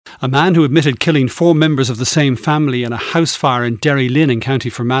A man who admitted killing 4 members of the same family in a house fire in Derry Lynn in County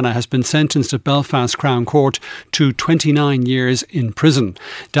Fermanagh has been sentenced at Belfast Crown Court to 29 years in prison.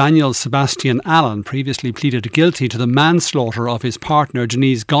 Daniel Sebastian Allen previously pleaded guilty to the manslaughter of his partner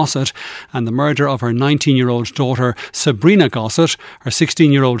Denise Gossett and the murder of her 19-year-old daughter Sabrina Gossett, her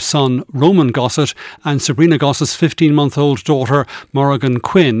 16-year-old son Roman Gossett and Sabrina Gossett's 15-month-old daughter Morrigan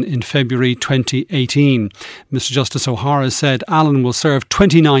Quinn in February 2018. Mr Justice O'Hara said Allen will serve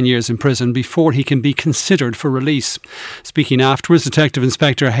 29 years in prison before he can be considered for release. Speaking afterwards, Detective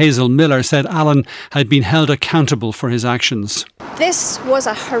Inspector Hazel Miller said Allen had been held accountable for his actions. This was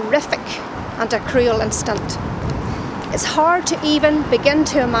a horrific and a cruel incident. It's hard to even begin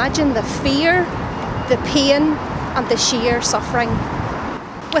to imagine the fear, the pain and the sheer suffering.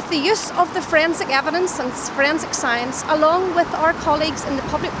 With the use of the forensic evidence and forensic science, along with our colleagues in the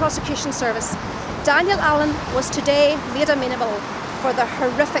Public Prosecution Service, Daniel Allen was today made amenable for the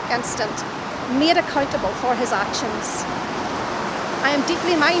horrific incident, made accountable for his actions. I am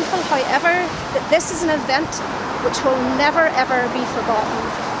deeply mindful, however, that this is an event which will never ever be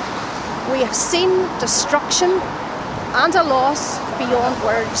forgotten. We have seen destruction and a loss beyond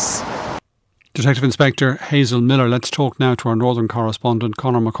words. Detective Inspector Hazel Miller. Let's talk now to our northern correspondent,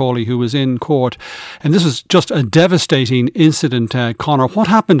 Conor Macauley, who was in court. And this was just a devastating incident, Conor. What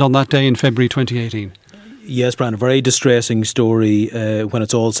happened on that day in February 2018? Yes, Brian, a very distressing story when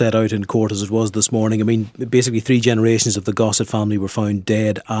it's all set out in court as it was this morning. I mean, basically 3 generations of the Gossett family were found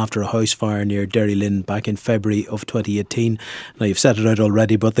dead after a house fire near Derry Lynn back in February of 2018. Now, you've set it out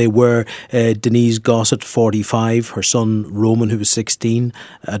already, but they were Denise Gossett, 45, her son Roman, who was 16,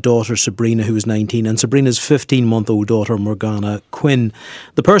 a daughter Sabrina, who was 19, and Sabrina's 15-month-old daughter Morgana Quinn.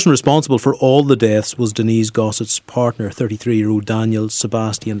 The person responsible for all the deaths was Denise Gossett's partner, 33-year-old Daniel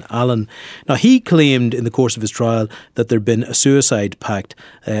Sebastian Allen. Now, he claimed in the course of his trial that there'd been a suicide pact,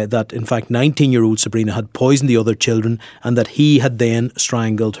 that in fact 19-year-old Sabrina had poisoned the other children and that he had then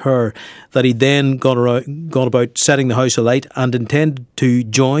strangled her, that he'd then gone about setting the house alight and intended to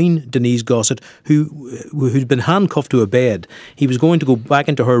join Denise Gossett, who'd been handcuffed to a bed. He was going to go back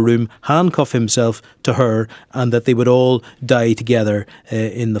into her room, handcuff himself to her, and that they would all die together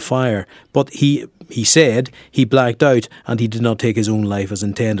in the fire. But he said he blacked out and he did not take his own life as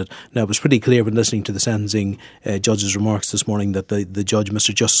intended. Now, it was pretty clear when listening to the sentencing judge's remarks this morning that the judge,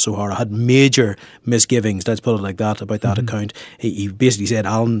 Mr Justice O'Hara, had major misgivings, let's put it like that, about that account. He basically said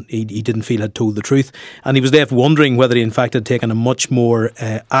Allen, he didn't feel had told the truth, and he was left wondering whether he in fact had taken a much more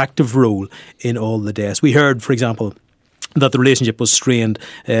active role in all the deaths. We heard, for example, that the relationship was strained,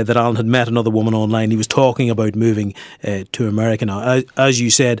 that Allen had met another woman online. He was talking about moving to America now. As you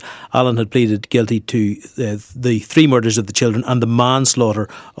said, Allen had pleaded guilty to the 3 murders of the children and the manslaughter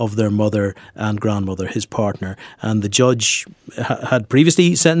of their mother and grandmother, his partner. And the judge had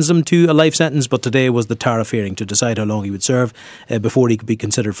previously sentenced him to a life sentence, but today was the tariff hearing to decide how long he would serve before he could be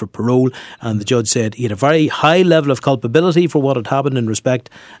considered for parole. And the judge said he had a very high level of culpability for what had happened in respect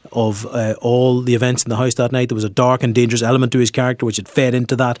of all the events in the house that night. There was a dark and dangerous element to his character which had fed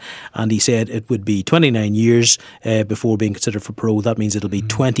into that, and he said it would be 29 years before being considered for parole. That means it'll be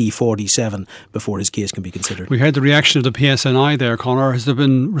 2047 before his case can be considered. We heard the reaction of the PSNI there, Conor. Has there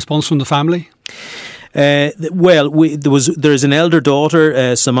been response from the family? There's an elder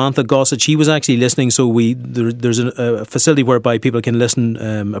daughter, Samantha Gossett. She was actually listening, so there's a facility whereby people can listen,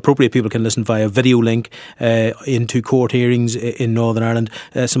 appropriate people can listen via video link into court hearings in Northern Ireland.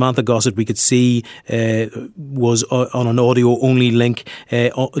 Samantha Gossett, we could see, was on an audio only link,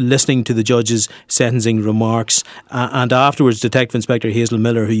 listening to the judge's sentencing remarks, and afterwards Detective Inspector Hazel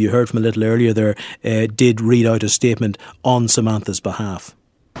Miller, who you heard from a little earlier there, did read out a statement on Samantha's behalf.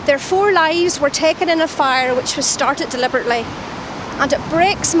 Their 4 lives were taken in a fire which was started deliberately, and it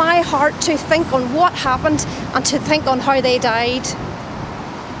breaks my heart to think on what happened and to think on how they died.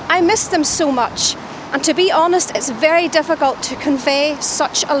 I miss them so much, and to be honest, it's very difficult to convey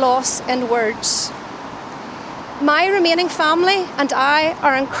such a loss in words. My remaining family and I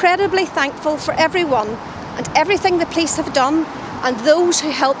are incredibly thankful for everyone and everything the police have done and those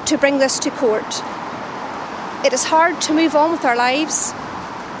who helped to bring this to court. It is hard to move on with our lives,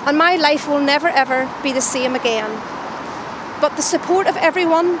 and my life will never ever be the same again. But the support of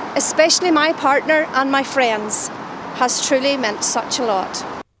everyone, especially my partner and my friends, has truly meant such a lot.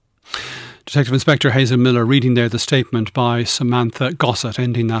 Detective Inspector Hazel Miller reading there the statement by Samantha Gossett,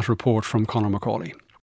 ending that report from Conor Macauley.